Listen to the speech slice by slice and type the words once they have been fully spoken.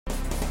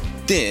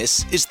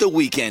This is The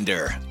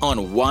Weekender on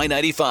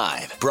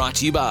Y95, brought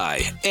to you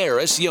by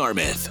Eris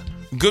Yarmouth.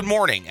 Good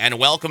morning and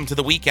welcome to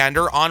The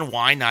Weekender on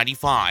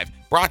Y95,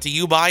 brought to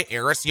you by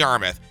Eris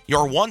Yarmouth,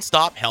 your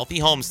one-stop healthy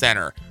home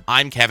center.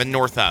 I'm Kevin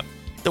Northup.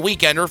 The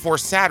Weekender for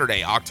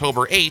Saturday,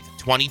 October 8th,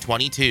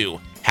 2022.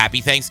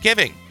 Happy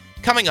Thanksgiving!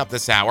 Coming up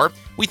this hour,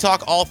 we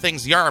talk all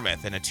things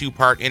Yarmouth in a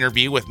two-part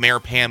interview with Mayor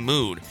Pam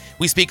Mood.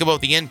 We speak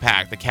about the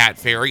impact the Cat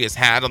Ferry has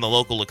had on the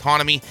local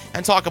economy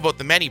and talk about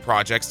the many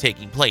projects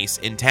taking place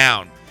in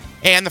town.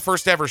 And the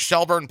first ever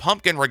Shelburne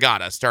Pumpkin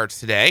Regatta starts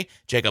today.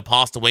 Jacob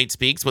Postlewaite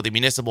speaks with the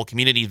Municipal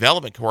Community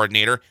Development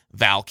Coordinator,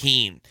 Val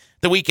Keane.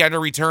 The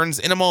Weekender returns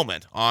in a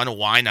moment on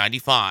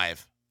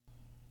Y95.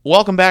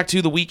 Welcome back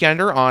to The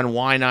Weekender on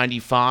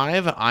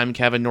Y95. I'm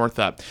Kevin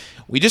Northup.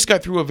 We just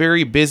got through a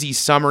very busy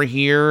summer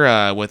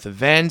here with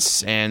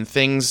events and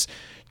things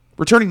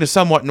returning to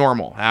somewhat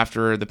normal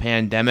after the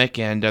pandemic,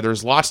 and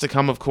there's lots to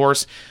come, of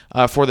course,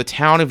 for the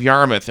town of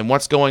Yarmouth. And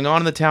what's going on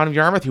in the town of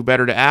Yarmouth, who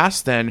better to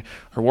ask than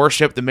Her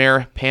Worship, the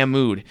Mayor, Pam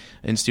Mood,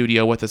 in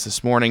studio with us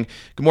this morning.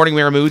 Good morning,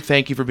 Mayor Mood.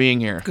 Thank you for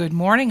being here. Good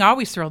morning.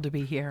 Always thrilled to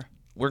be here.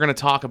 We're going to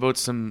talk about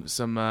some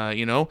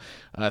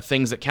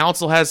things that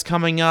council has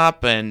coming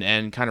up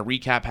and kind of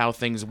recap how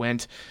things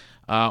went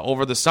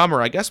over the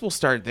summer. I guess we'll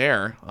start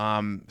there.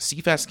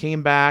 Seafest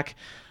came back.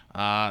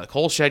 The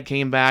Coal Shed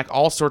came back.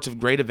 All sorts of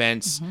great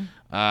events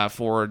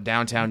for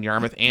downtown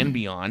Yarmouth and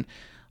beyond.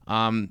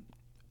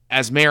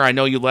 As mayor, I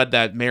know you led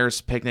that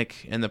mayor's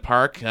picnic in the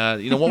park.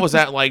 What was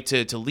that like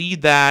to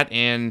lead that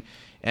and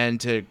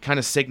to kind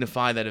of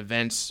signify that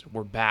events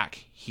were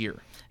back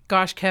here?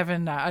 Gosh,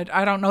 Kevin,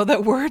 I don't know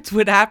that words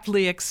would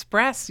aptly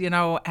express,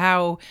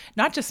 how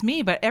not just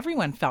me, but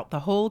everyone felt, the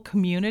whole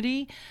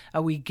community.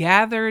 We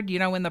gathered,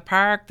 in the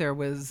park. There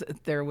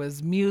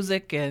was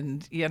music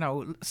and,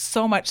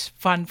 so much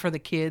fun for the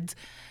kids.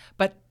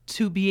 But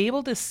to be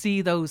able to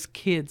see those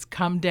kids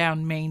come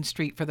down Main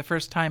Street for the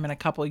first time in a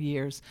couple of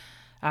years,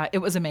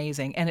 it was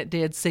amazing, and it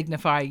did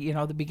signify,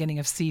 the beginning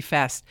of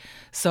Seafest.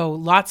 So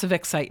lots of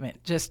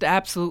excitement, just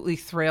absolutely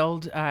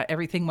thrilled.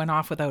 Everything went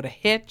off without a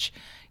hitch.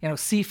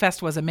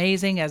 Seafest was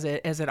amazing, as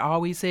it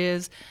always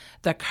is.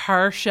 The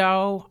car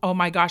show, oh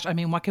my gosh,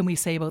 what can we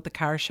say about the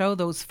car show?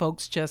 Those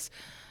folks just,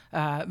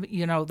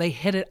 they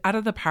hit it out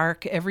of the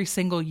park every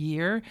single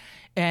year,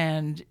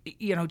 and,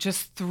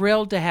 just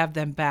thrilled to have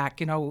them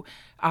back.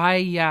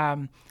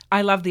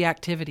 I love the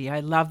activity. I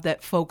love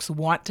that folks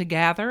want to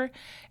gather,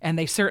 and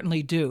they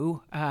certainly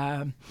do.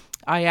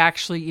 I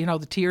actually,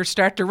 the tears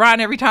start to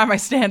run every time I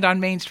stand on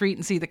Main Street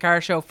and see the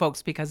car show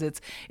folks, because it's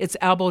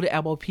elbow to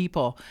elbow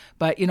people.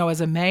 But,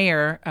 as a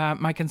mayor,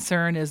 my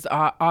concern is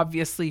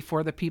obviously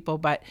for the people,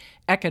 but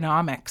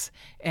economics.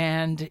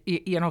 And,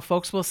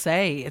 folks will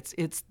say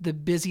it's the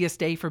busiest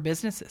day for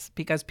businesses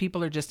because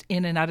people are just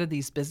in and out of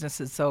these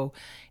businesses. So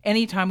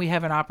anytime we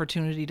have an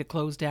opportunity to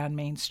close down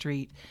Main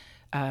Street,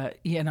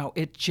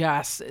 it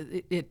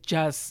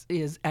just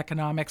is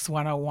economics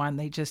 101.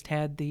 They just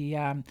had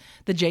the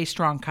J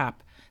Strong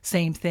Cup.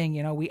 Same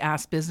thing. We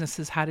asked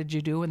businesses, how did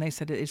you do? And they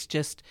said it's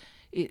just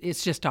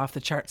off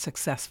the chart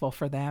successful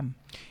for them.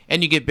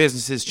 And you get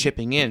businesses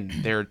chipping in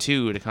there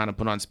too to kind of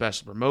put on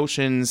special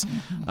promotions.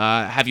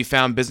 Have you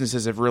found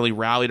businesses have really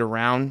rallied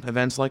around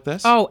events like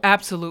this? Oh,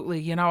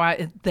 absolutely.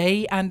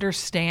 They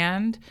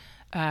understand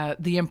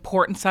the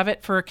importance of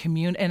it for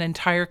an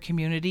entire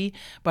community.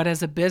 But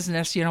as a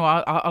business,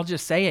 I'll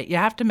just say it. You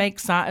have to make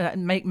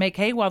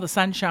hay while the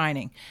sun's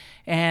shining.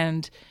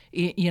 And,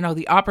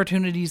 the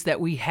opportunities that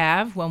we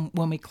have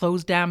when we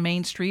close down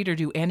Main Street or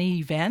do any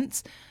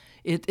events,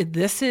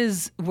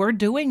 we're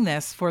doing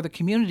this for the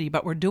community,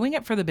 but we're doing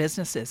it for the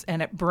businesses,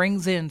 and it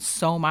brings in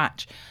so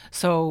much.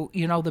 So,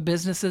 the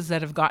businesses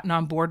that have gotten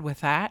on board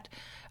with that,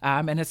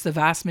 and it's the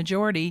vast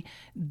majority,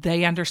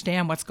 they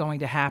understand what's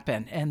going to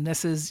happen. And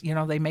this is,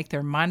 they make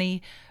their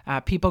money.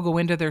 People go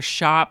into their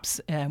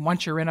shops, and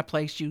once you're in a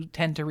place, you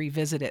tend to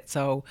revisit it.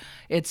 So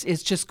it's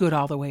just good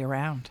all the way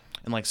around.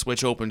 And like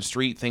Switch Open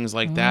Street, things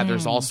like that.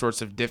 There's all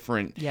sorts of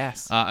different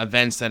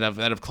events that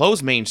have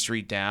closed Main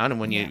Street down.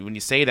 And when you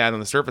say that on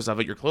the surface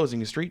of it, you're closing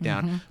the street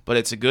down. But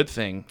it's a good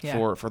thing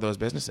for those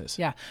businesses.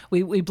 Yeah,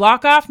 we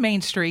block off Main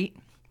Street.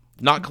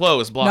 Not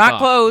closed, blocked off. Not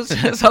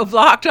closed, so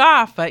blocked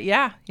off. But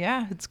yeah,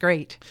 it's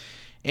great.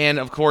 And,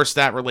 of course,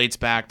 that relates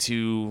back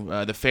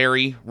to the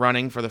ferry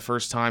running for the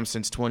first time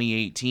since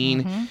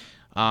 2018.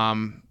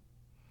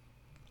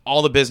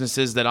 All the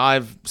businesses that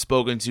I've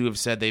spoken to have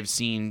said they've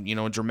seen,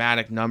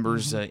 dramatic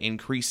numbers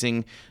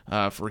increasing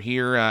for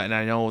here. And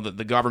I know that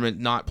the government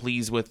not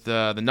pleased with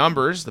the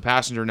numbers, the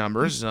passenger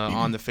numbers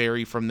on the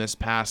ferry from this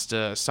past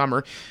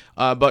summer.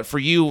 But for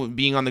you,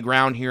 being on the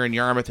ground here in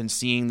Yarmouth and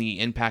seeing the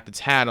impact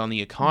it's had on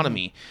the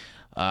economy,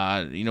 what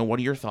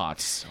are your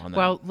thoughts on that?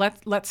 Well,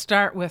 let's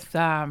start with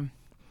I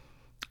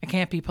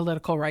can't be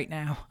political right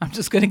now. I'm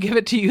just going to give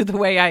it to you the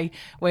way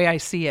I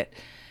see it.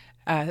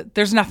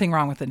 There's nothing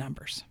wrong with the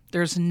numbers.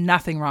 There's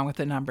nothing wrong with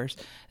the numbers.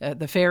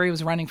 The ferry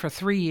was running for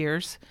 3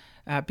 years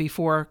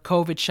before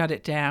COVID shut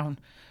it down.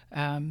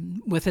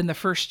 within the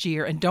first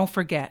year. And don't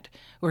forget,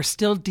 we're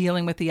still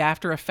dealing with the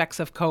after effects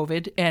of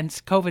COVID, and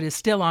COVID is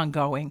still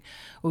ongoing.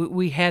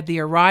 We had the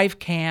Arrive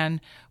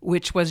can,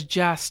 which was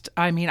just,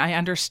 I mean, I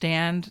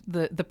understand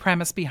the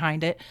premise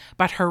behind it,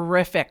 but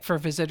horrific for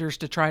visitors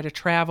to try to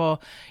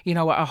travel. You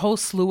know, a whole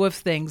slew of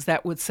things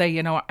that would say,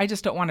 you know, I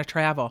just don't want to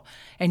travel.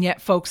 And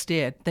yet folks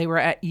did. They were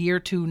at year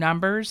 2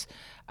 numbers,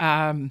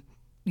 you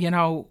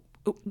know,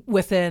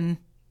 within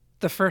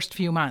the first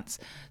few months.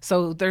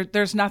 So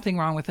there's nothing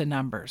wrong with the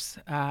numbers.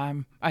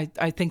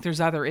 I think there's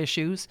other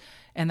issues,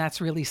 and that's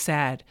really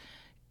sad.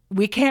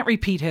 We can't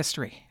repeat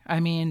history.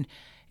 I mean,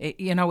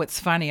 you know, it's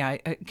funny,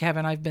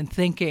 Kevin, I've been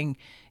thinking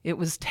it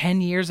was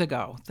 10 years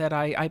ago that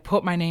I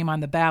put my name on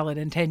the ballot,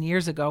 and 10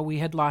 years ago we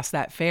had lost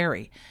that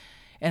ferry.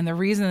 And the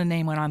reason the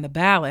name went on the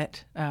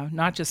ballot,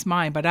 not just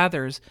mine, but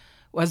others,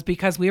 was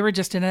because we were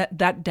just in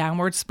that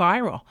downward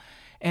spiral.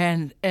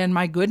 And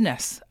my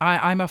goodness,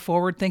 I'm a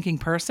forward-thinking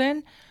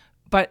person,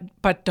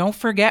 but don't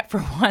forget for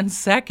 1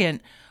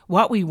 second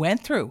what we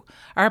went through.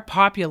 Our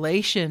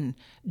population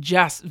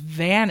just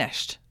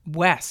vanished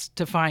west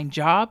to find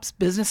jobs.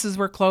 Businesses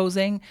were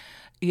closing.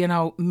 You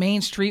know,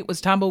 Main Street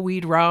was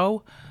Tumbleweed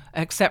Row,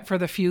 except for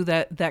the few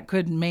that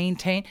could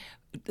maintain.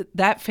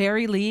 That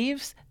ferry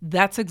leaves,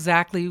 that's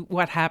exactly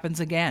what happens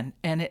again.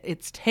 And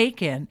it's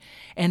taken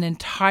an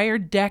entire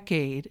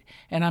decade,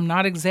 and I'm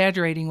not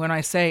exaggerating when I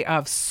say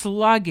of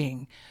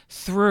slugging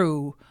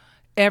through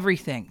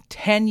everything,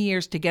 10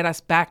 years to get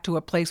us back to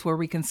a place where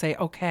we can say,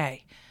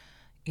 okay,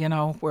 you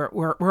know,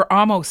 we're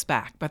almost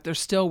back, but there's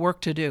still work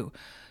to do.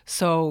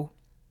 So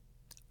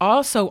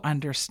also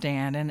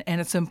understand, and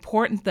it's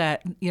important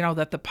that, you know,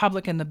 that the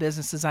public and the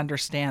businesses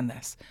understand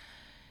this,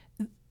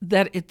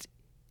 that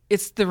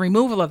it's the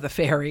removal of the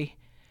ferry,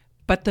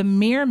 but the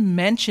mere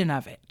mention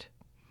of it,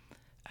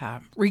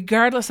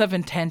 regardless of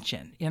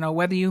intention, you know,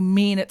 whether you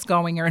mean it's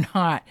going or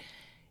not,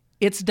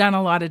 it's done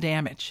a lot of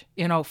damage.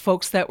 You know,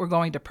 folks that were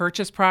going to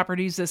purchase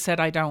properties that said,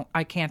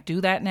 I can't do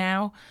that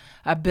now.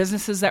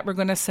 Businesses that were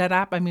going to set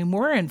up. I mean,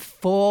 we're in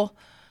full,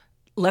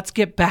 let's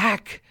get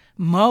back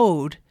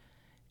mode.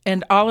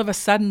 And all of a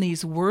sudden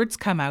these words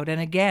come out. And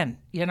again,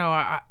 you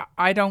know,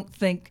 I don't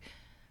think,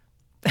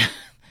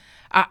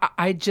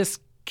 I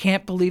just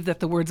can't believe that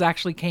the words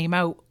actually came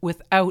out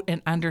without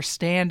an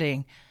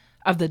understanding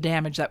of the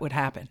damage that would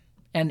happen.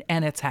 And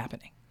it's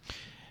happening.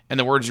 And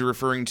the words you're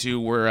referring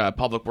to were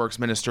Public Works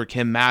Minister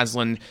Kim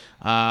Maslin,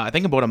 I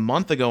think about a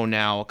month ago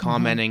now,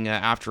 commenting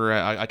after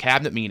a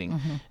cabinet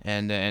meeting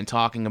and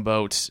talking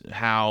about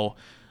how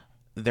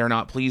they're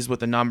not pleased with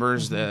the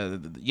numbers.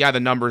 The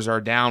numbers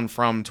are down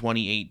from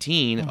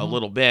 2018 a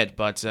little bit,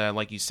 but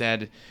like you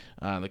said,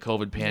 the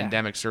COVID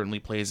pandemic certainly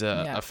plays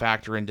a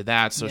factor into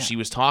that. So she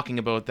was talking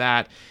about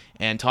that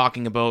and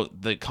talking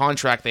about the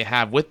contract they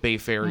have with Bay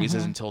Ferries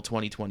is until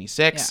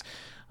 2026.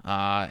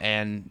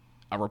 And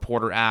a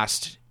reporter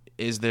asked,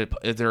 is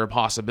there a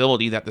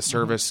possibility that the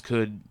service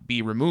could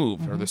be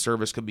removed or the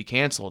service could be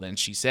canceled? And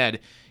she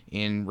said,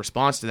 in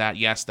response to that,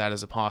 yes, that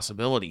is a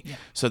possibility. Yeah.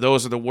 So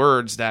those are the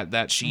words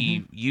that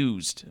she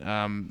used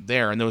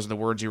there, and those are the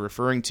words you're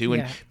referring to.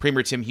 And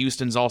Premier Tim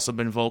Houston's also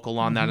been vocal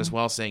on that as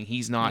well, saying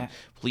he's not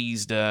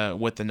pleased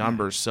with the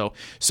numbers. So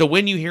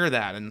when you hear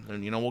that,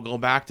 and you know, we'll go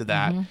back to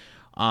that,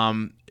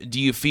 do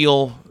you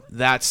feel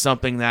that's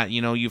something that,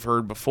 you know, you've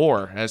heard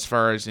before, as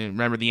far as,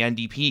 remember the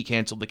NDP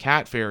canceled the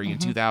Cat Ferry in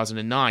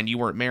 2009. You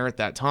weren't mayor at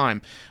that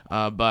time,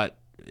 but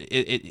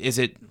is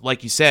it,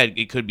 like you said,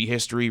 it could be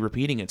history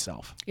repeating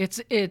itself?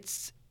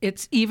 It's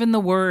even the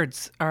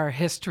words are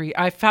history.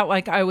 I felt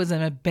like I was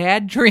in a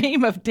bad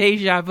dream of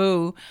deja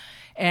vu.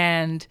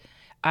 And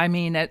I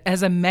mean,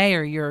 as a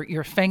mayor,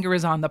 your finger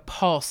is on the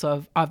pulse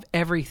of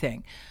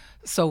everything.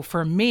 So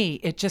for me,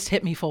 it just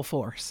hit me full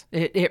force.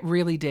 It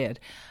really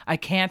did. I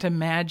can't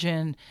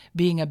imagine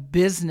being a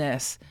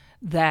business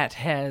that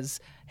has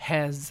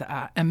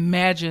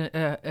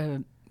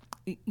been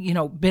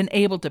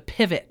able to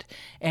pivot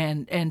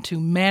and to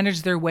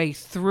manage their way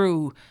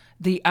through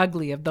the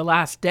ugly of the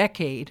last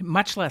decade,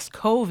 much less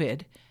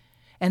COVID,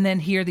 and then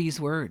hear these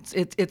words.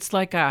 It's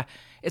like a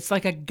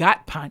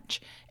gut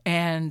punch.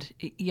 And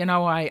you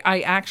know,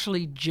 I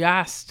actually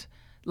just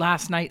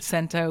last night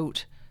sent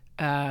out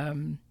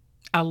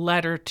a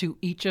letter to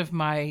each of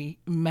my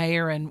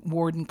mayor and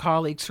warden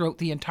colleagues throughout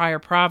the entire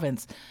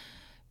province,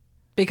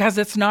 because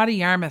it's not a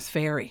Yarmouth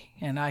ferry.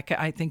 And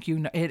I think, you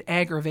know, it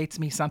aggravates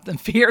me something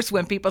fierce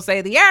when people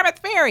say the Yarmouth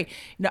ferry.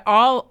 No,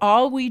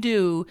 all we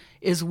do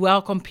is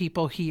welcome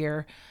people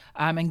here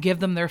and give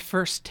them their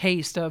first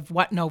taste of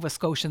what Nova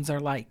Scotians are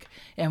like.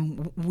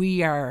 And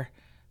we are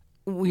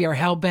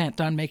hell-bent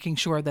on making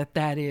sure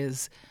that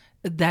is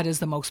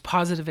the most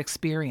positive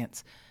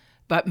experience.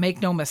 But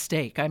make no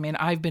mistake, I mean,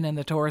 I've been in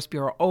the Tourist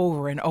Bureau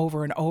over and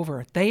over and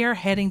over. They are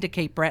heading to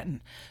Cape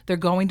Breton. They're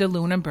going to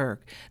Lunenburg.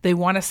 They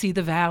want to see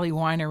the Valley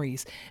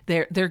wineries.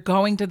 They're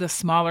going to the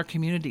smaller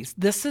communities.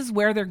 This is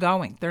where they're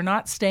going. They're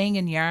not staying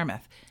in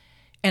Yarmouth.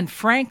 And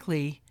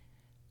frankly,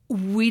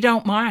 we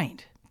don't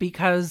mind,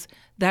 because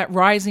that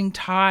rising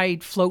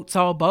tide floats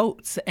all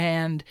boats.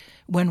 And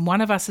when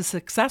one of us is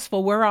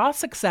successful, we're all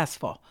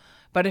successful.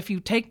 But if you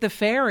take the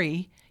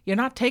ferry, you're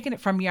not taking it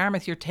from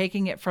Yarmouth, you're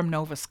taking it from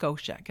Nova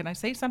Scotia. Can I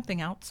say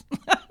something else?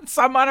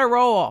 So I'm on a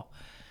roll.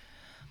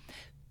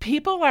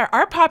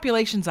 Our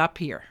population's up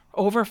here,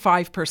 over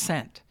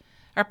 5%.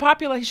 Our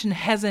population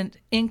hasn't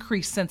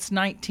increased since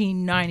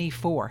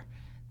 1994.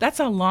 That's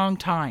a long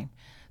time.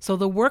 So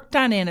the work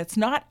done it's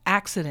not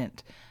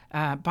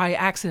by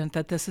accident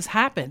that this has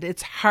happened.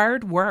 It's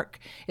hard work.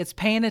 It's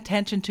paying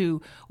attention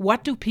to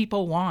what do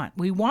people want.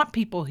 We want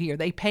people here.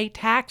 They pay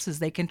taxes.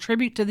 They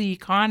contribute to the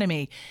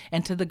economy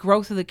and to the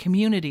growth of the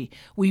community.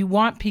 We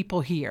want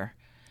people here.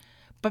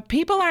 But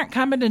people aren't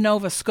coming to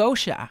Nova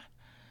Scotia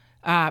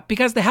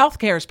because the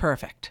healthcare is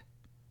perfect.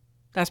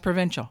 That's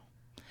provincial.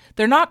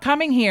 They're not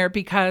coming here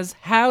because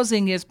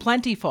housing is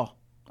plentiful.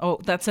 Oh,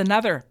 that's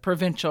another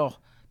provincial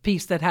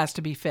piece that has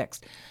to be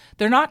fixed.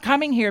 They're not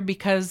coming here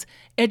because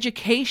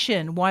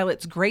education, while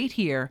it's great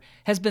here,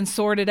 has been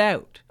sorted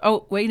out.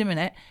 Oh, wait a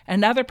minute.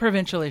 Another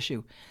provincial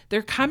issue.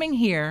 They're coming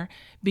here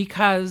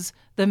because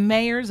the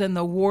mayors and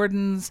the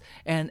wardens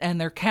and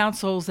their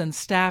councils and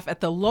staff at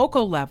the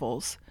local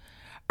levels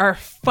are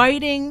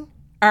fighting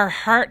our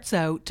hearts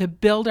out to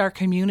build our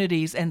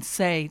communities and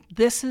say,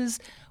 this is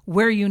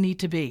where you need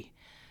to be.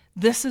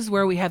 This is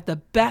where we have the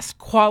best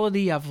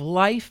quality of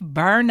life,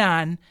 bar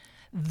none.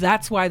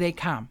 That's why they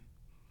come.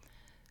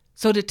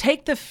 So to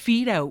take the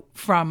feet out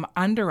from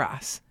under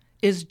us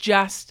is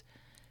just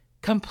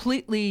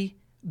completely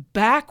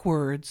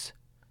backwards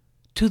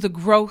to the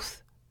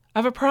growth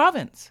of a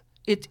province.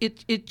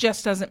 It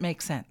just doesn't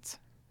make sense.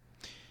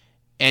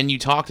 And you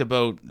talked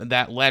about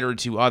that letter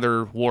to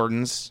other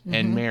wardens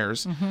and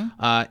mayors.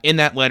 In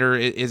that letter,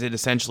 is it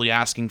essentially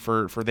asking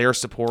for their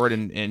support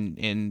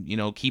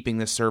and keeping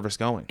this service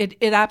going?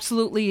 It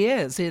absolutely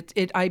is.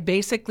 I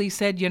basically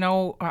said,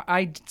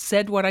 I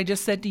said what I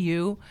just said to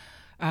you.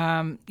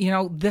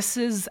 This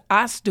is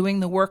us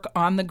doing the work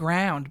on the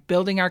ground,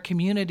 building our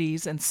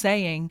communities and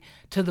saying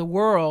to the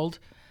world,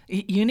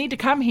 you need to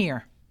come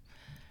here.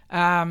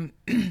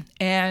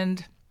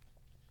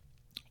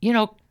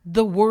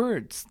 The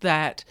words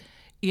that,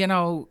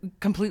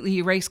 completely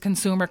erase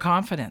consumer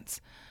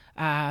confidence.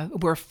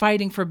 We're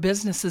fighting for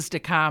businesses to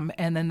come,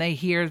 and then they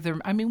hear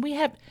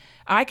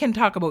I can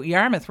talk about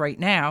Yarmouth right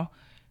now.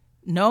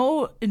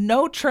 No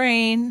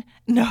train,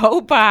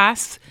 no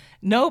bus,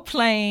 no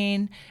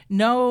plane,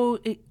 no,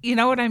 you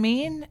know what I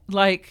mean?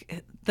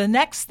 Like the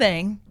next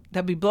thing,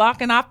 they'll be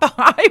blocking off the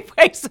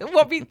highways and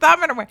we'll be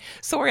thumbing away.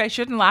 Sorry, I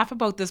shouldn't laugh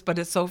about this, but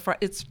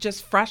it's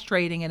just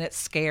frustrating and it's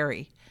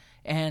scary.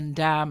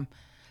 And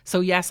so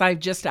yes, I've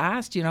just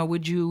asked,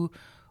 would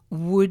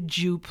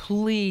you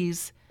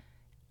please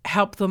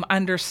help them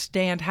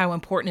understand how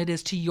important it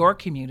is to your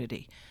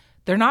community?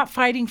 They're not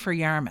fighting for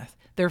Yarmouth.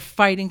 They're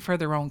fighting for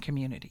their own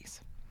communities.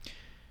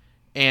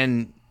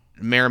 And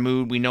Mayor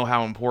Mood, we know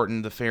how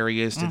important the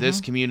ferry is to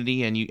this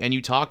community, and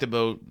you talked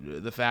about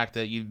the fact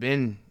that you've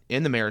been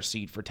in the mayor's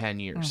seat for 10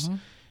 years.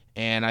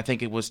 And I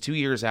think it was 2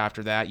 years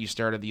after that you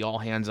started the All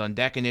Hands on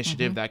Deck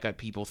initiative that got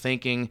people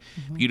thinking.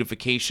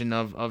 Beautification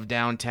of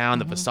downtown.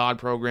 The facade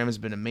program has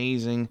been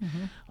amazing.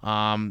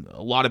 A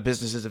lot of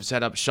businesses have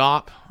set up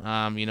shop.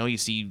 You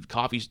see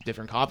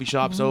different coffee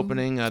shops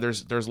opening.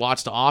 There's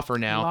lots to offer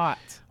now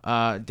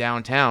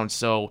downtown.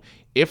 So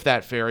if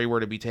that ferry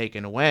were to be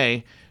taken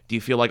away, do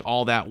you feel like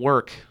all that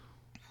work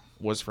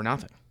was for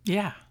nothing?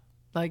 Yeah.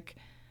 Like,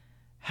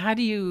 how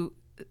do you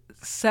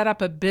set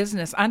up a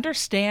business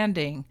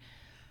understanding?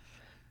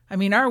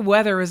 Our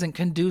weather isn't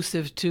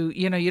conducive to,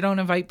 you don't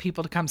invite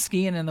people to come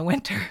skiing in the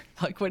winter.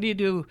 Like, what do you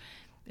do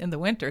in the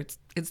winter?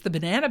 It's the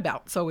banana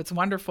belt. So it's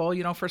wonderful,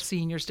 for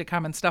seniors to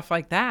come and stuff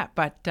like that.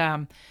 But,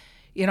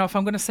 if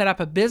I'm going to set up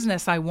a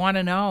business, I want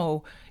to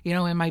know,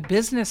 in my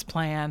business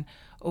plan,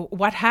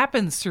 what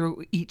happens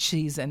through each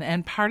season.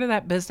 And part of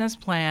that business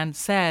plan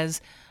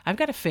says, I've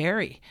got a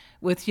ferry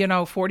with,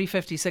 40,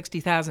 50,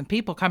 60,000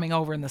 people coming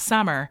over in the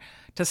summer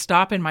to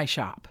stop in my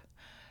shop.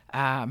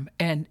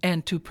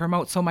 And to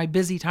promote. So my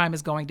busy time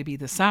is going to be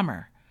the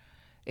summer.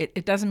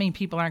 It doesn't mean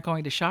people aren't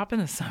going to shop in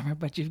the summer,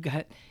 but you've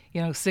got,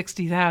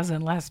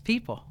 60,000 less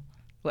people.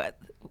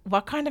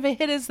 What kind of a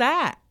hit is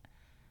that?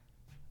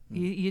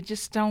 You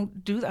just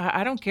don't do that.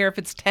 I don't care if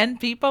it's 10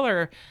 people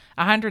or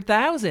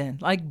 100,000.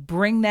 Like,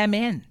 bring them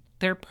in.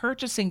 They're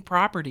purchasing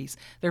properties.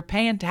 They're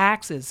paying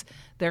taxes.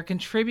 They're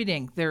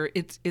contributing.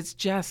 It's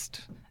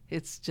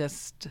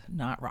just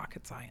not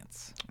rocket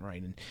science.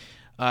 Right. And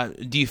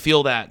do you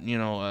feel that,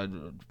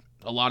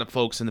 a lot of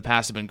folks in the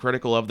past have been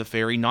critical of the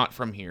ferry, not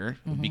from here,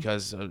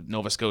 because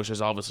Nova Scotia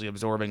is obviously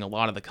absorbing a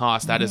lot of the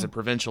cost. That is a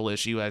provincial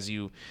issue, as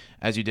you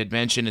did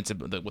mention. It's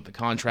with the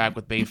contract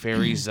with Bay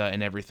Ferries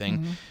and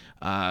everything.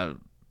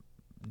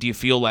 Do you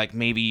feel like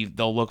maybe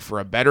they'll look for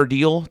a better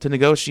deal to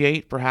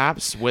negotiate,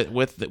 perhaps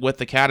with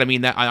the CAT?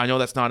 I know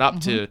that's not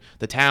up to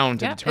the town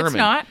to determine. It's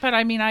not, but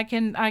I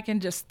can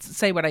just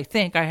say what I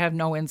think. I have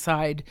no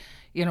inside,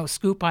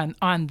 scoop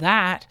on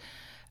that.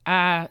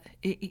 I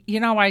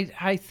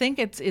think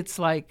it's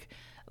like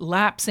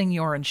lapsing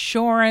your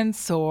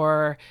insurance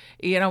or,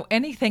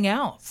 anything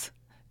else.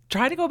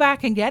 Try to go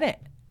back and get it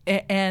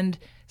and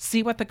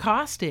see what the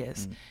cost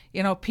is.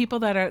 People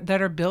that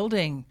are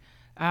building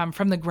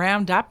from the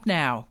ground up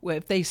now,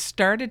 if they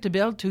started to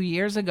build 2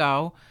 years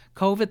ago,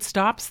 COVID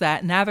stops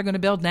that. Now they're going to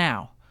build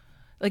now.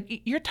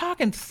 Like, you're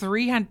talking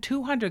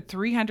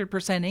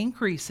 300%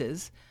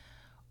 increases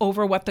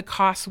over what the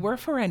costs were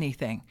for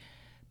anything.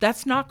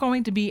 That's not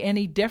going to be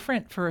any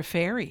different for a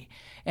ferry.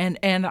 And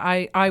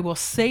I will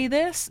say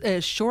this,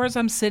 as sure as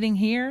I'm sitting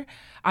here,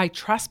 I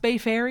trust Bay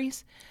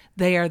Ferries.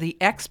 They are the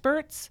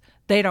experts.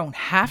 They don't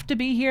have to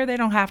be here. They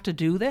don't have to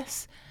do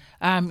this.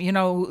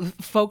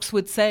 Folks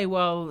would say,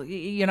 well,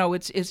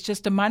 it's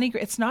just a money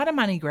grab. It's not a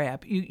money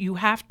grab. You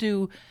have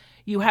to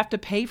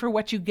pay for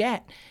what you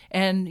get.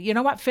 And you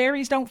know what?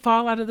 Ferries don't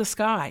fall out of the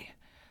sky.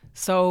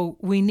 So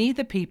we need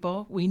the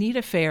people. We need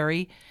a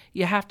ferry.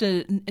 You have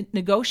to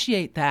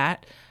negotiate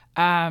that.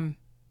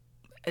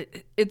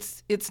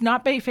 It's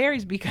not Bay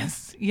Ferries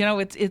because,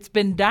 it's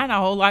been done a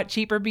whole lot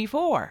cheaper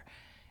before.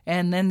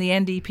 And then the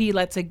NDP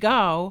lets it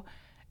go.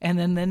 And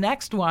then the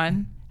next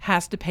one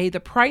has to pay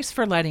the price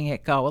for letting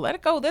it go. Well, let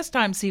it go this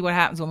time, see what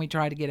happens when we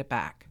try to get it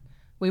back.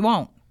 We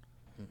won't.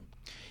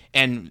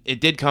 And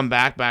it did come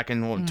back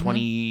in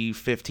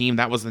 2015.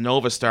 That was the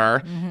Nova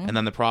Star, and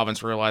then the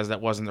province realized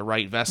that wasn't the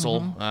right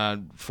vessel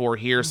for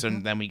here. So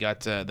then we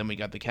got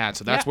the Cat.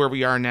 So that's where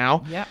we are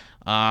now. Yep.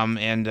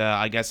 And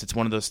I guess it's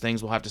one of those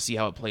things. We'll have to see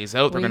how it plays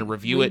out. They're going to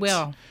review it.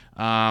 Will.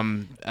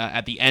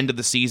 At the end of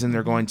the season,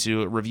 they're going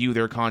to review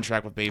their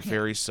contract with Bay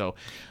Ferries. So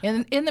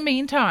in the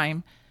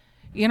meantime,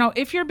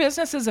 if your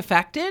business is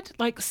affected,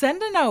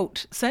 send a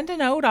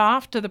note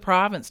off to the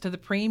province, to the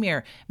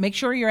premier. Make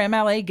sure your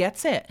MLA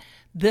gets it.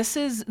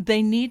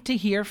 They need to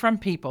hear from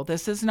people.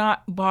 This is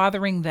not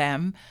bothering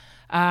them.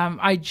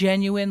 I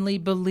genuinely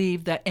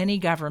believe that any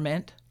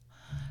government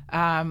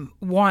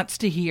wants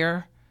to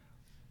hear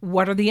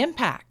what are the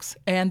impacts,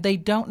 and they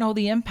don't know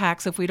the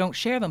impacts if we don't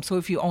share them. So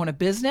if you own a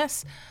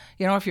business,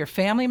 if your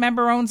family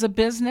member owns a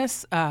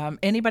business,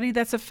 anybody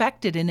that's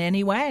affected in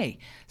any way,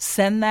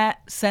 send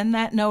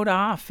that note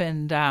off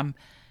and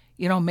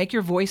make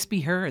your voice be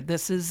heard.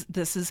 This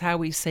is how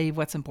we save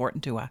what's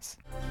important to us.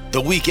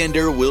 The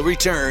Weekender will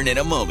return in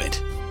a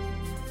moment.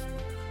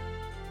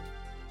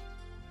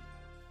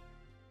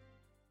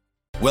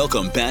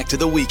 Welcome back to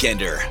The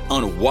Weekender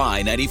on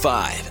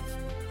Y95.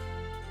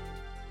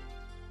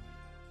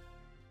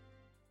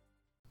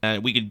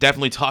 We could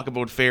definitely talk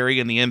about ferry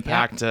and the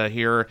impact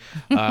here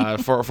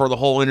for the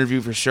whole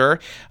interview for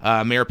sure.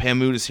 Mayor Pam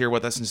Mood is here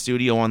with us in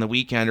studio on The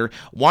Weekender.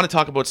 Want to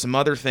talk about some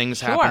other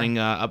things happening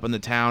up in the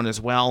town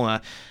as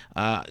well.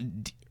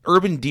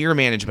 Urban deer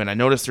management. I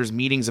noticed there's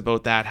meetings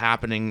about that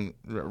happening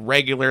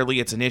regularly.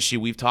 It's an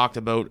issue we've talked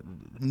about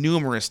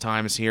numerous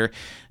times here.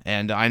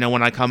 And I know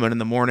when I come in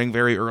the morning,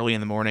 very early in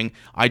the morning,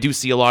 I do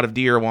see a lot of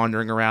deer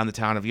wandering around the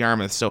town of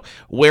Yarmouth. So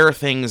where are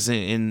things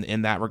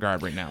in that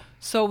regard right now?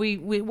 So we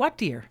what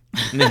deer?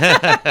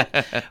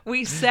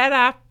 We did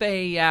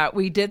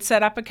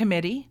set up a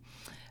committee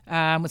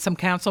with some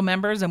council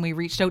members, and we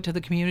reached out to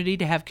the community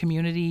to have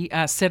community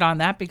sit on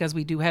that because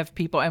we do have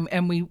people,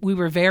 and we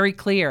were very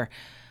clear.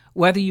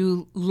 Whether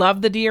you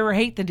love the deer or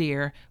hate the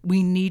deer,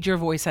 we need your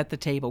voice at the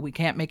table. We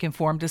can't make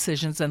informed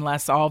decisions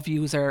unless all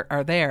views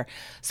are there.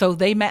 So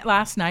they met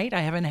last night.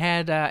 I haven't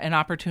had an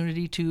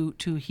opportunity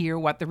to hear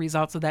what the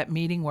results of that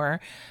meeting were.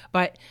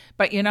 But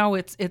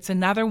it's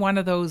another one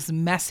of those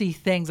messy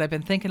things. I've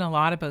been thinking a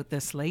lot about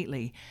this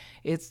lately.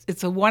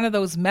 It's one of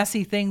those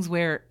messy things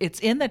where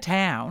it's in the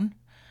town.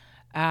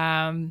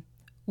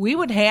 We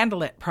would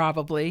handle it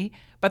probably,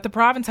 but the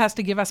province has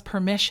to give us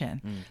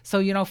permission.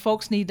 So,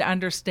 folks need to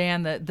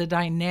understand the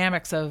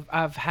dynamics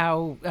of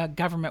how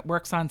government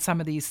works on some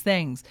of these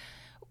things.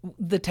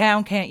 The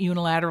town can't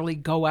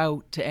unilaterally go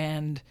out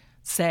and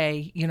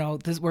say,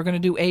 we're going to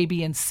do A,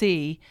 B, and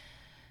C.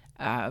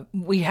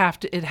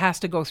 It has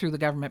to go through the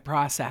government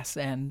process,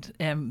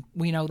 and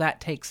we know that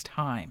takes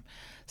time.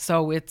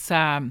 So it's,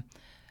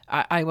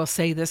 I will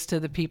say this to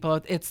the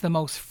people, it's the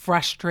most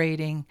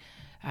frustrating.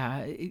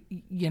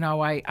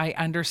 I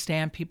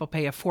understand people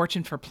pay a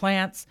fortune for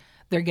plants.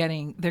 They're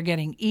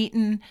getting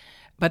eaten,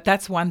 but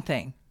that's one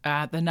thing.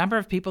 The number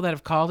of people that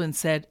have called and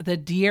said the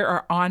deer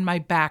are on my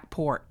back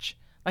porch,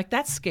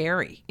 that's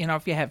scary.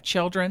 If you have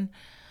children,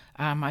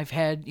 I've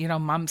had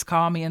moms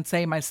call me and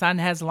say my son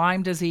has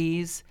Lyme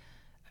disease.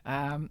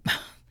 Because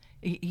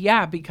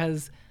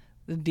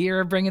the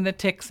deer are bringing the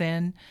ticks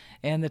in,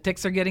 and the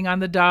ticks are getting on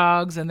the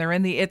dogs, and they're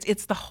in the.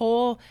 It's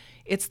the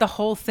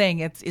whole thing.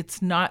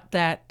 It's not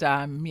that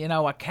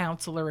a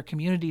council or a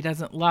community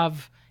doesn't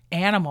love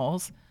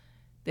animals.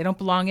 They don't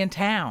belong in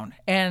town.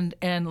 And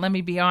let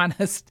me be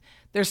honest,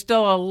 there's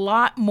still a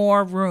lot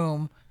more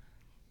room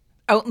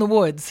out in the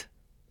woods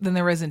than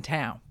there is in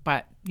town.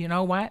 But you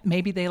know what?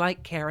 Maybe they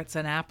like carrots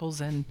and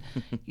apples and,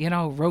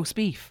 roast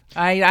beef.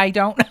 I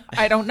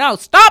don't know.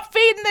 Stop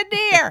feeding the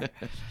deer.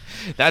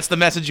 That's the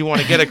message you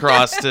want to get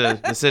across to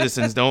the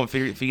citizens. Don't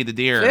feed the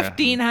deer.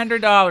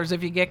 $1,500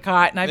 if you get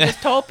caught. And I've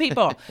just told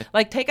people,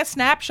 take a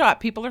snapshot.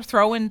 People are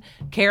throwing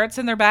carrots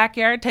in their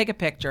backyard. Take a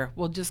picture.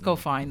 We'll just go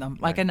find them.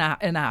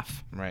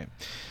 Enough. Right.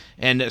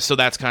 And so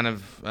that's kind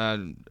of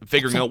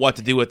figuring out what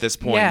to do at this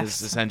point.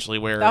 Yes. Is essentially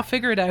where I'll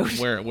figure it out.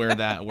 where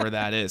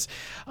that is.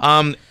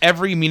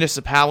 Every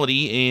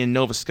municipality in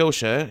Nova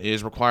Scotia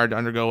is required to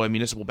undergo a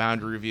municipal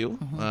boundary review,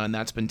 and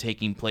that's been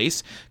taking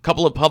place. A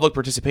couple of public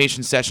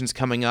participation sessions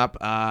coming up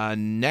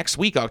next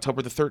week,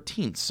 October the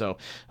 13th. So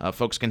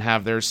folks can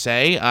have their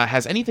say.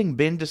 Has anything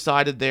been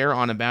decided there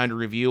on a boundary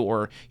review,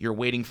 or you're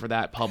waiting for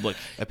that public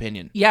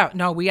opinion? Yeah,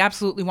 no, we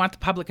absolutely want the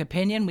public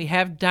opinion. We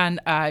have done.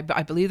 I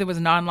believe there was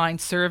an online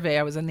survey.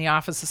 I was in the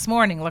office this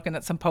morning looking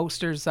at some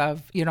posters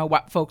of,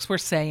 what folks were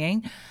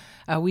saying.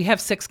 We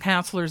have 6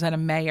 councillors and a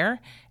mayor.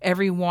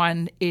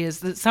 Everyone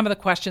is, some of the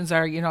questions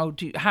are,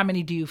 how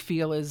many do you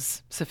feel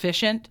is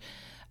sufficient?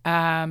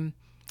 The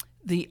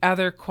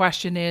other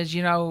question is,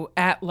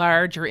 at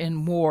large or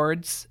in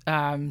wards.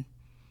 I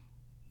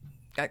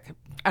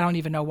don't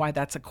even know why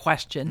that's a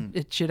question.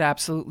 It should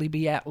absolutely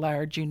be at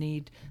large. You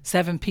need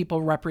 7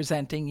 people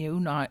representing you,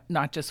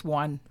 not just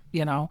one,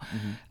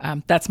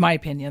 That's my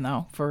opinion,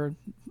 though, for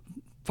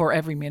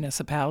every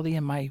municipality,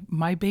 and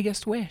my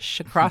biggest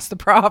wish across the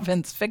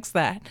province, fix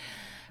that.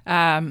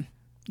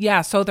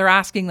 So they're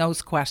asking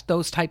those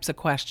types of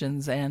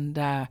questions,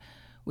 and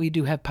we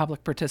do have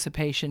public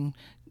participation,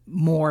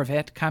 more of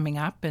it coming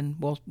up, and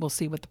we'll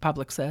see what the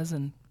public says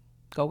and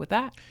go with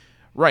that.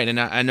 Right, and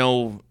I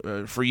know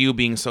for you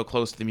being so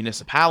close to the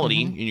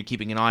municipality, and you're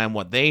keeping an eye on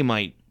what they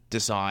might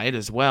decide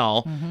as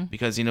well,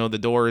 because the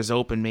door is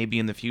open maybe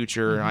in the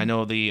future. I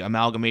know the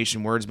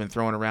amalgamation word's been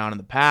thrown around in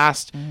the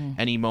past.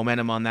 Any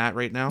momentum on that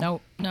right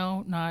now?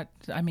 No, not.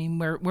 I mean,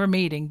 we're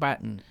meeting,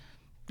 but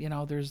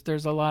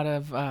there's a lot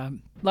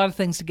of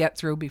things to get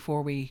through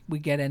before we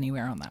get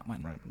anywhere on that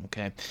one. Right.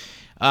 Okay.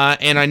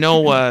 And I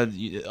know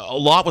a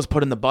lot was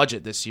put in the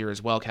budget this year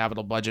as well,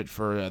 capital budget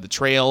for the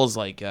trails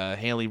like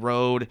Haley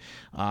Road.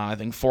 I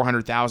think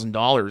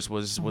 $400,000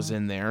 was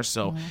in there.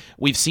 So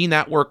we've seen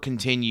that work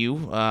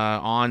continue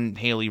on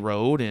Haley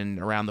Road and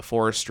around the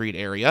Forest Street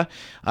area.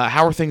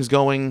 How are things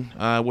going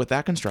with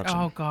that construction?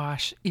 Oh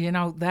gosh,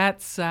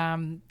 that's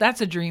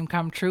a dream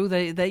come true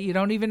that you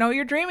don't even know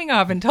you're dreaming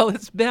of until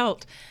it's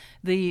built.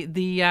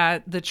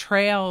 The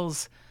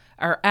trails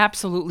are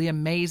absolutely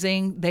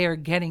amazing. They are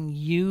getting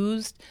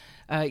used.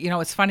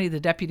 It's funny, the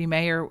deputy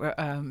mayor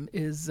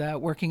is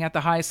working at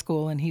the high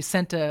school, and he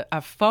sent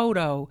a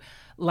photo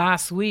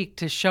last week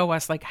to show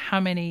us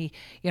how many,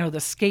 the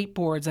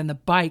skateboards and the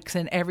bikes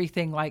and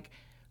everything,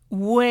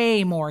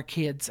 way more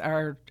kids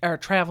are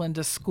traveling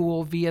to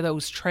school via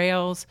those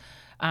trails.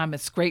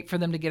 It's great for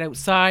them to get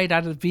outside,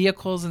 out of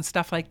vehicles and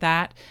stuff like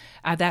that.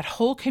 That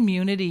whole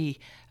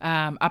community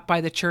up by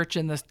the church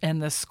and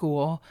the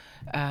school,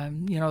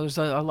 there's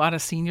a lot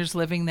of seniors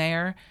living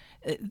there.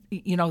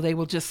 They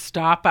will just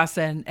stop us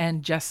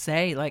and just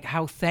say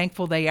how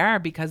thankful they are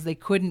because they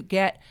couldn't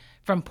get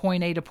from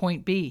point A to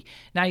point B.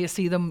 Now you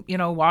see them,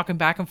 walking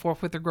back and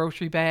forth with their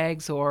grocery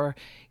bags or,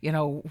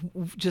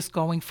 just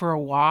going for a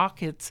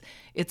walk.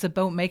 It's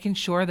about making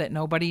sure that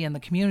nobody in the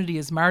community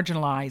is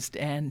marginalized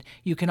and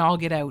you can all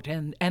get out.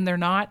 And they're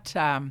not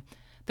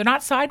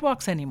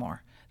sidewalks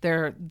anymore.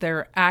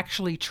 They're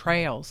actually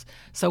trails.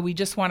 So we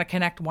just want to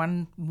connect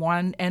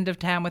one end of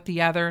town with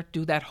the other,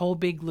 do that whole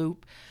big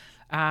loop,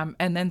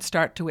 and then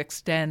start to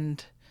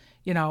extend,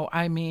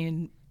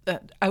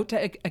 out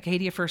to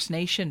Acadia First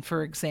Nation,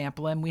 for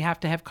example, and we have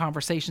to have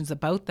conversations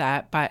about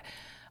that. But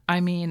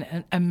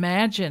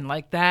imagine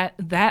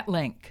that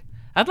link.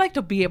 I'd like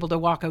to be able to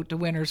walk out to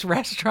Winter's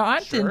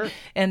Restaurant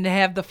and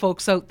have the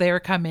folks out there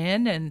come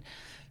in, and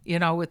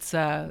it's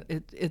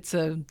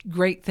a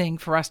great thing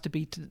for us to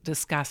be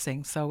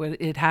discussing. So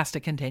it has to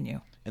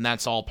continue. And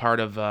that's all part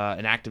of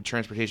an active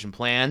transportation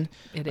plan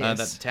that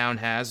the town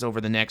has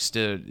over the next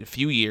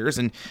few years.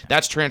 And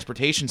that's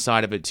transportation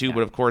side of it, too. Yeah.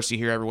 But, of course, you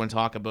hear everyone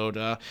talk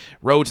about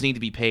roads need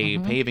to be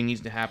paved. Paving needs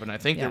to happen. I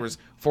think there was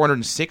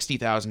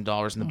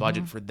 $460,000 in the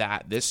budget for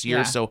that this year.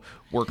 Yeah. So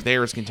work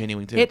there is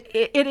continuing, too.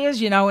 It is,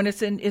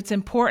 and it's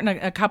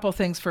important, a couple of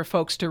things for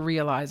folks to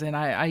realize. And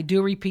I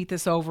do repeat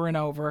this over and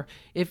over.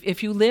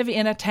 If you live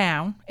in a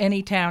town,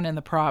 any town in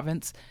the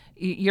province,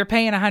 you're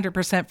paying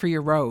 100% for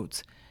your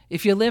roads.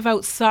 If you live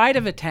outside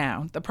of a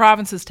town, the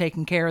province is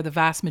taking care of the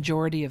vast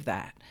majority of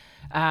that.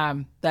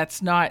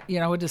 That's not,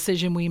 a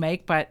decision we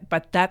make, but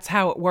that's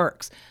how it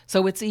works.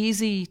 So it's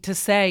easy to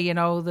say,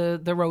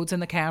 the roads in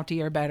the county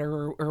are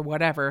better or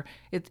whatever.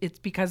 It's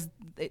because,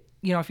 if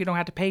you don't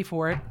have to pay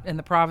for it and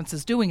the province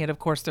is doing it, of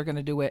course, they're going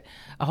to do it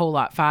a whole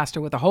lot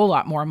faster with a whole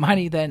lot more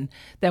money than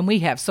we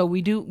have. So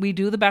we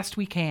do the best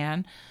we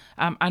can.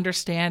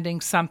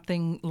 Understanding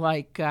something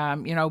like,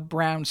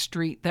 Brown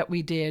Street that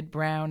we did,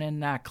 Brown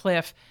and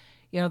Cliff,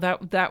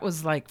 that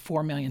was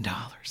 $4 million.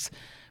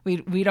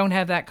 We don't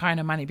have that kind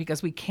of money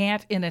because we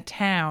can't in a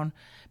town,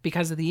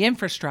 because of the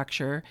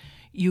infrastructure,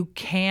 you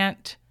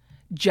can't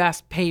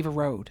just pave a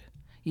road.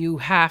 You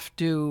have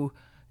to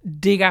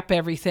dig up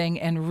everything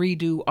and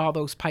redo all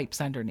those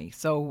pipes underneath.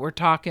 So we're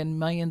talking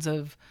millions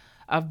of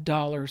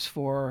dollars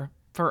for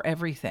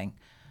everything.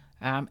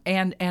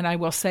 And I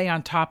will say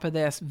on top of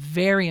this,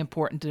 very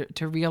important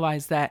to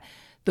realize that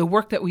the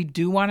work that we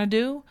do want to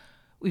do,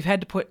 we've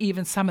had to put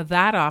even some of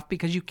that off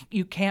because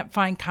you can't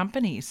find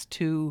companies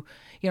to,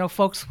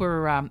 folks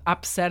were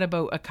upset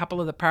about a couple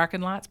of the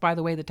parking lots. By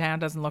the way, the town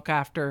doesn't look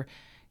after,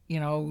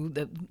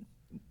 the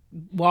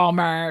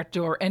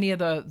Walmart or any of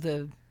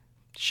the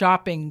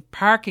shopping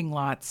parking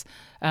lots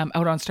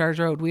out on Stars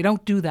Road. We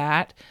don't do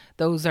that.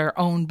 Those are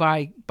owned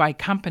by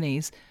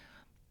companies.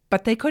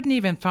 But they couldn't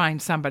even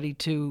find somebody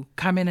to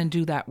come in and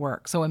do that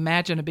work. So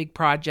imagine a big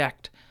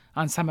project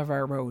on some of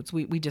our roads.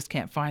 We just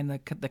can't find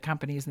the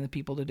companies and the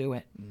people to do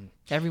it.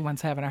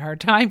 Everyone's having a hard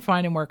time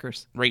finding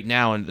workers. Right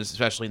now, and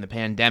especially in the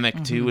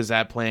pandemic too, is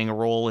that playing a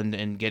role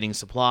in getting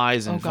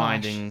supplies and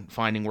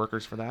finding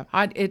workers for that?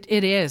 It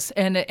is,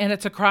 and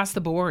it's across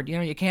the board.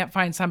 You can't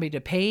find somebody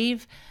to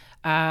pave.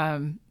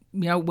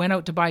 Went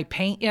out to buy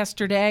paint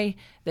yesterday.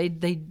 They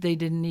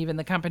didn't even,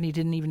 the company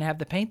didn't even have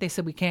the paint. They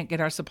said we can't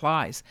get our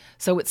supplies.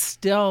 So it's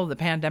still, the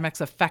pandemic's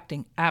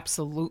affecting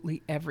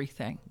absolutely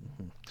everything.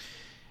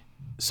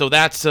 So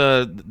that's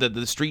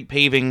the street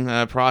paving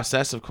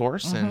process, of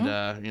course,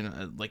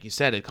 and like you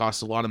said, it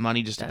costs a lot of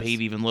money just to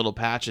pave even little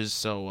patches.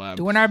 So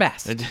doing our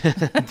best,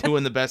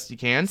 doing the best you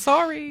can.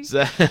 Sorry.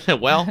 So,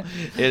 well,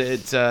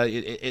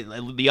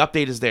 the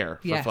update is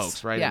there for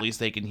folks, right? Yeah. At least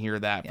they can hear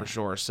that for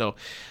sure. So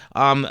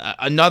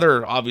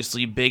another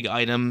obviously big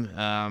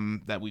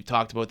item that we've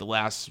talked about the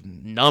last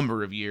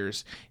number of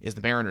years is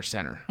the Mariner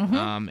Center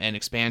and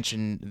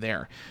expansion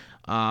there.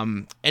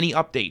 Any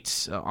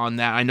updates on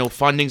that? I know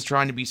funding's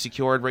trying to be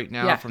secured right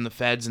now from the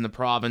feds and the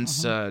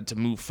province to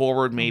move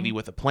forward, maybe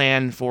with a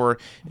plan for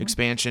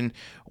expansion.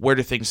 Where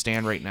do things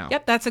stand right now?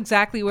 Yep, that's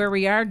exactly where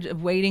we are,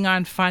 waiting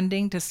on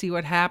funding to see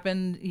what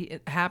happens.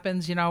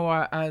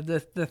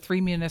 The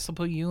 3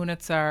 municipal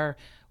units are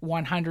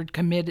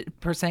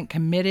 100%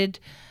 committed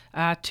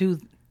to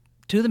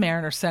the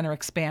Mariner Center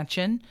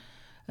expansion.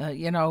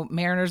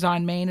 Mariners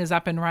on Main is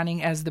up and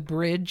running as the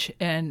bridge,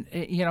 and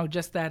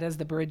just that as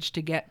the bridge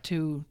to get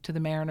to the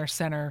Mariner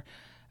Center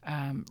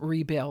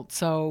rebuild.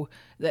 So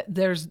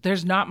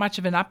there's not much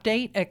of an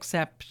update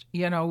except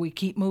we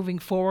keep moving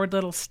forward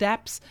little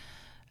steps,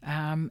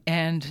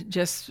 and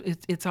just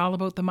it's all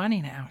about the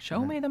money now.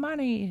 Show me the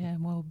money,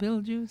 and we'll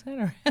build you a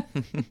center.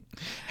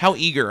 How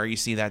eager are you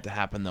to see that to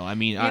happen, though? I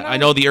mean, I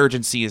know the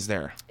urgency is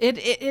there.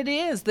 It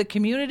is. The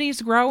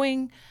community's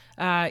growing.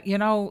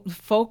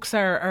 Folks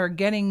are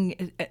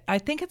getting, I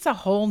think it's a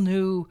whole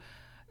new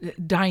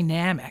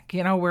dynamic.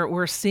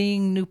 We're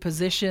seeing new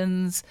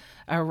positions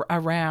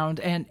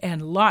around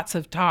and lots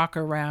of talk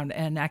around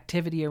and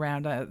activity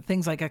around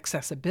things like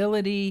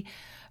accessibility,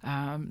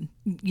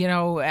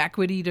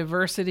 equity,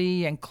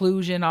 diversity,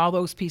 inclusion, all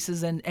those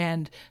pieces,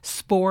 and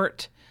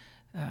sport,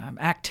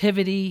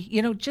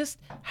 activity, just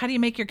how do you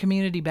make your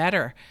community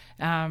better?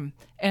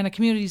 And a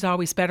community is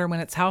always better when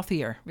it's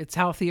healthier. It's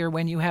healthier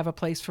when you have a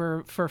place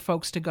for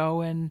folks to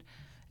go and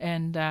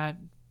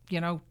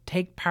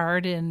take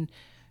part in,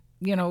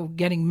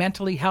 getting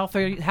mentally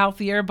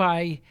healthier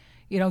by,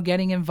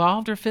 getting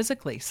involved or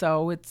physically.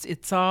 So it's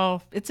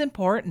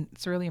important.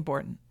 It's really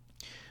important.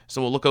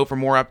 So we'll look out for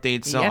more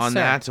updates on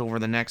that over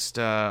the next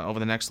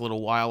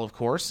little while, of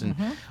course. And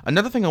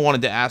another thing I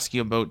wanted to ask you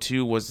about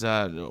too was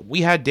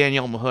we had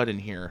Danielle Mahood in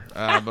here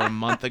about a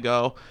month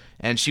ago,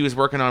 and she was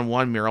working on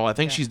one mural. I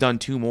think she's done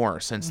 2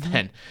 more since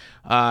then.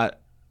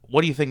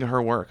 What do you think of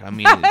her work? I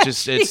mean,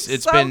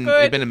 it's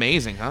been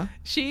amazing, huh?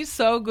 She's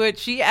so good.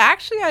 She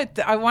actually,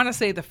 I want to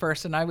say the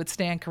first, and I would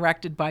stand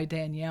corrected by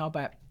Danielle,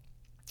 but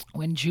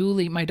when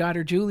my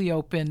daughter Julie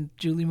opened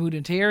Julie Mood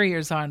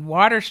Interiors on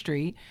Water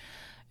Street.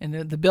 And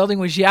the building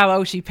was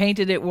yellow. She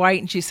painted it white,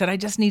 and she said, I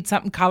just need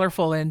something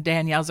colorful. And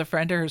Danielle's a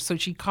friend of hers. So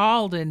she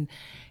called, and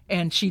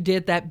she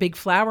did that big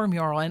flower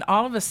mural. And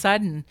all of a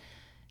sudden,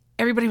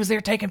 everybody was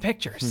there taking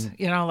pictures.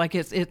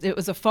 It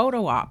was a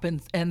photo op.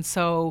 And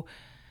so,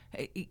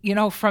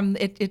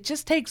 it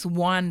just takes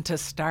one to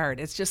start.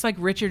 It's just like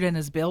Richard and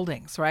his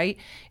buildings, right?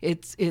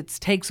 It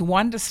takes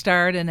one to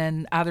start, and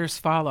then others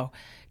follow.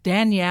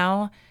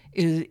 Danielle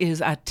is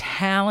a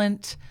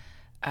talent.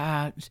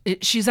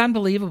 She's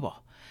unbelievable.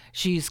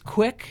 She's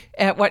quick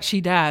at what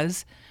she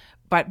does,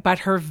 but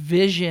her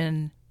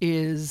vision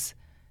is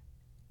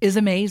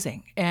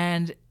amazing.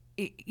 And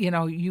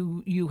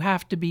you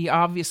have to be,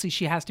 obviously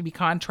she has to be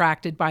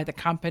contracted by the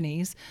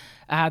companies.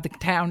 The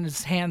town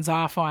is hands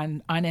off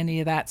on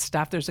any of that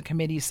stuff. There's a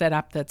committee set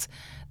up that's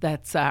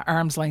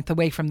arm's length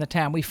away from the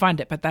town. We fund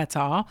it, but that's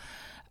all.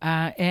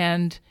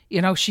 And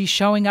she's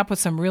showing up with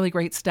some really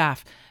great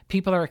stuff.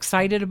 People are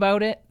excited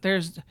about it.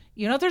 There's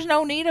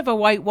no need of a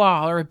white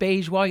wall or a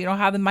beige wall. You know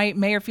how the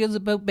mayor feels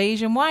about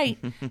beige and white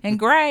and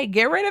gray.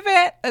 Get rid of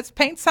it. Let's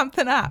paint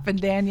something up.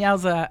 And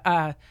Danielle's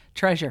a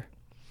treasure.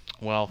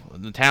 Well,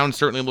 the town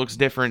certainly looks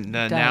different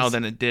now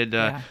than it did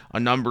a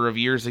number of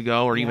years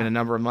ago, or even a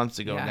number of months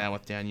ago now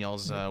with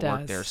Danielle's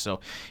work there.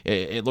 So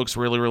it looks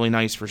really, really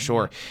nice for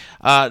sure.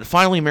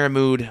 Finally, Mayor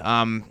Mood,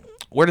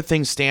 where do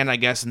things stand, I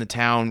guess, in the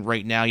town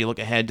right now? You look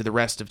ahead to the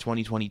rest of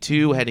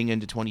 2022, heading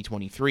into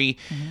 2023.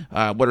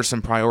 What are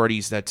some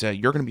priorities that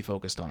you're going to be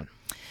focused on?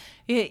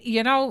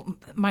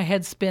 My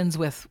head spins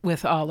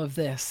with all of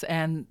this,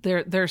 and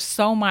there's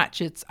so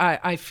much.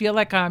 I feel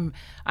like I'm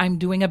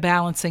doing a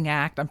balancing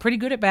act. I'm pretty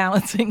good at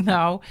balancing,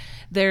 though.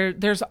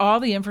 There's all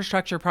the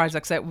infrastructure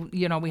projects that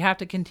we have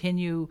to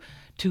continue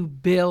to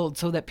build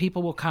so that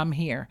people will come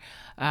here.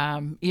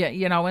 And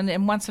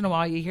once in a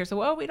while you hear, so,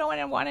 well, we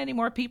don't want any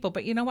more people.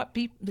 But you know what?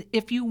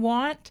 If you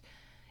want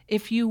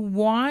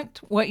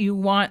what you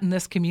want in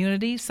this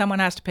community, someone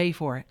has to pay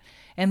for it.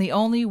 And the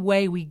only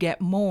way we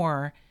get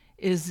more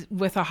is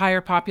with a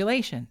higher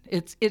population.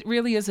 It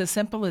really is as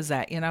simple as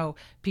that.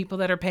 People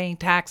that are paying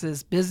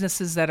taxes,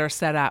 businesses that are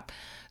set up.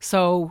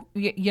 So,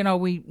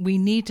 we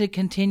need to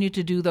continue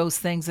to do those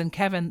things. And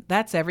Kevin,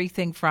 that's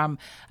everything from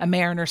a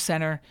Mariner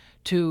Center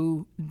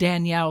to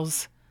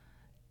Danielle's,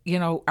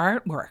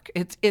 artwork.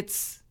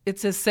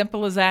 It's as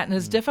simple as that and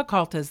as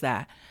difficult as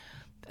that.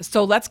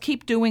 So let's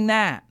keep doing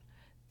that.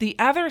 The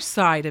other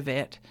side of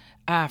it,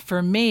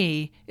 for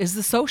me, is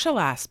the social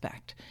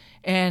aspect.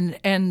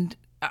 And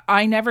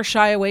I never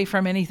shy away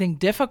from anything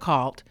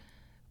difficult,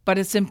 but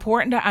it's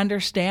important to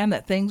understand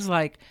that things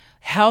like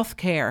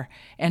healthcare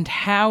and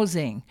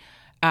housing,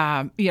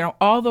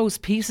 all those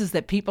pieces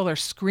that people are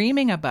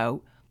screaming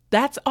about,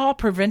 that's all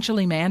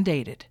provincially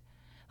mandated.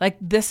 Like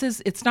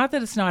it's not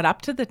that it's not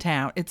up to the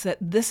town, it's that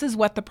this is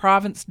what the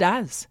province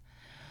does.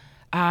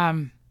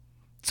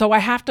 So I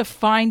have to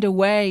find a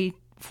way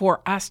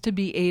for us to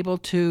be able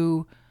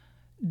to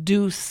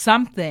do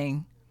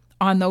something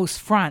on those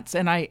fronts.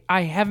 And I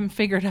haven't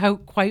figured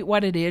out quite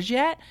what it is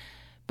yet,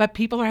 but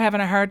people are having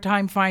a hard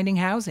time finding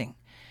housing.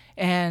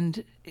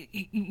 And,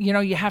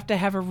 you have to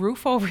have a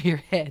roof over your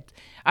head.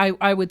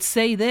 I would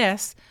say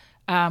this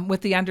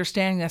with the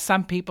understanding that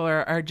some people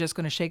are just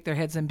going to shake their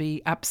heads and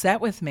be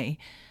upset with me.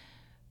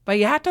 But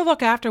you have to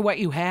look after what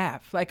you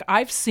have. Like,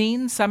 I've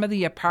seen some of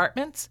the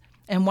apartments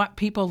and what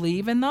people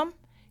leave in them.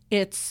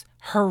 It's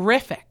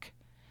horrific.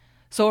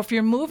 So if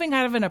you're moving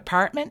out of an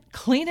apartment,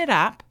 clean it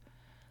up.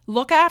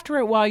 Look after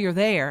it while you're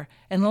there,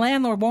 and the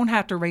landlord won't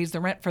have to raise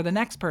the rent for the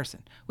next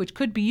person, which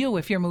could be you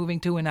if you're moving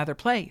to another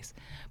place.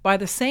 By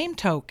the same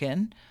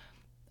token,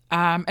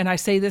 and I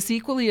say this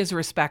equally as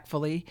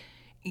respectfully,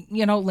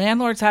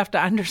 landlords have to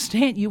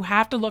understand you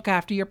have to look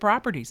after your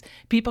properties.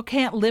 People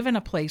can't live in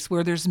a place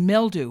where there's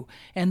mildew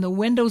and the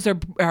windows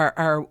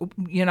are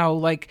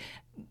like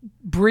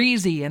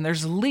breezy and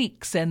there's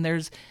leaks and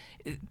there's,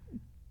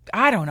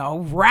 I don't know,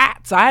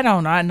 rats. I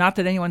don't know. Not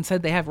that anyone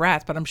said they have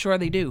rats, but I'm sure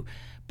they do.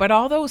 But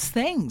all those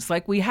things,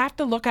 like, we have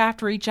to look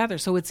after each other.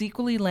 So it's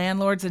equally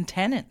landlords and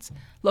tenants.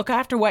 Look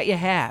after what you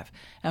have.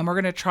 And we're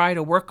going to try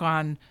to work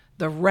on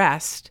the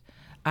rest.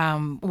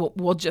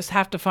 We'll just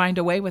have to find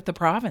a way with the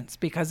province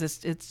because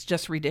it's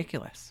just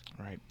ridiculous.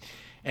 Right.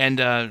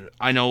 And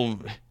I know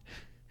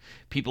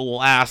people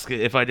will ask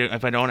if I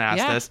don't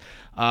ask this.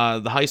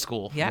 The high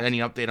school. Yeah. Any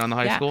update on the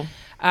high school?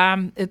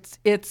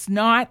 It's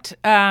not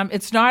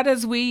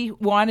as we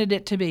wanted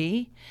it to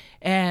be,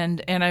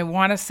 and I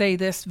want to say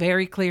this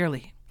very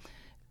clearly.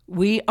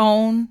 We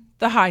own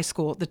the high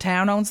school. The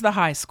town owns the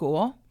high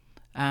school.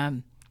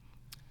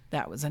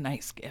 That was a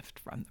nice gift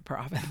from the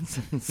province.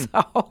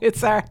 So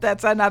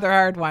that's another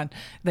hard one.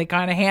 They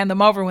kind of hand them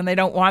over when they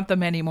don't want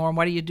them anymore. And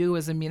what do you do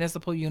as a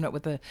municipal unit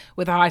with a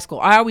high school?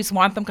 I always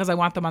want them because I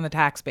want them on the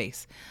tax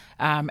base,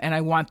 and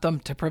I want them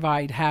to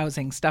provide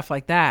housing, stuff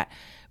like that.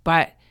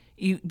 But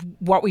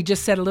what we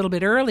just said a little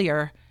bit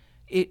earlier,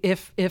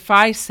 if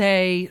I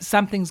say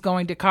something's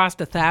going to cost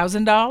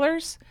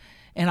 $1,000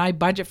 and I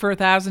budget for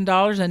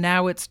 $1,000 and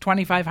now it's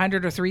 $2,500 or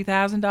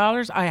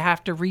 $3,000, I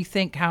have to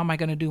rethink how am I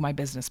going to do my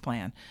business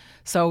plan.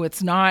 So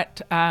it's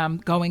not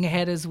going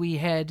ahead as we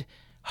had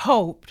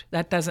hoped.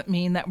 That doesn't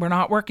mean that we're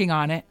not working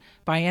on it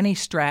by any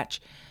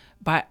stretch.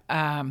 But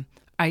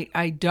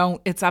I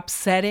don't. It's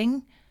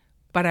upsetting,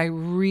 but I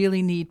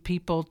really need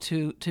people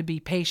to be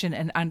patient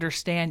and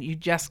understand. You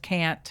just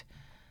can't.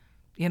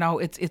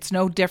 It's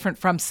no different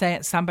from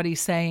somebody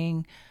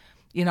saying,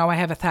 I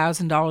have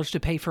 $1,000 to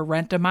pay for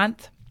rent a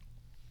month.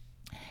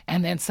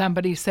 And then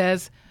somebody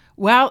says,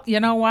 well, you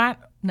know what?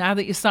 Now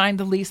that you signed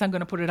the lease, I'm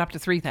going to put it up to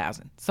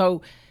 $3,000.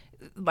 So,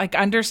 like,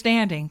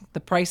 understanding the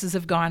prices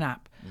have gone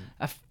up,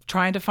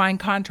 trying to find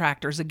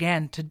contractors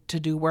again to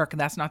do work, and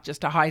that's not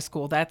just a high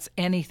school, that's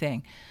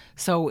anything.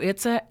 So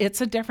it's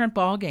a different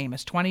ball game.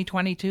 It's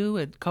 2022,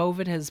 and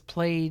COVID has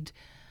played.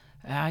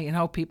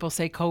 People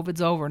say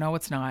COVID's over. No,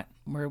 it's not.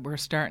 We're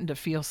starting to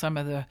feel some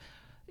of the,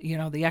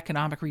 the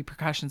economic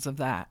repercussions of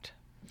that.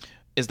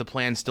 Is the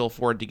plan still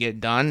for it to get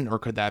done, or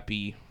could that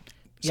be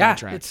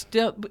sidetracked? Yeah, it's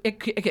still it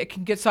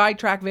can get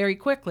sidetracked very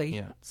quickly.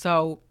 Yeah.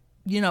 So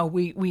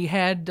we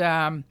had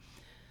a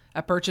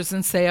purchase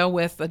and sale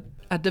with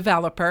a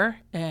developer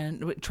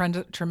and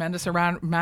tremendous amount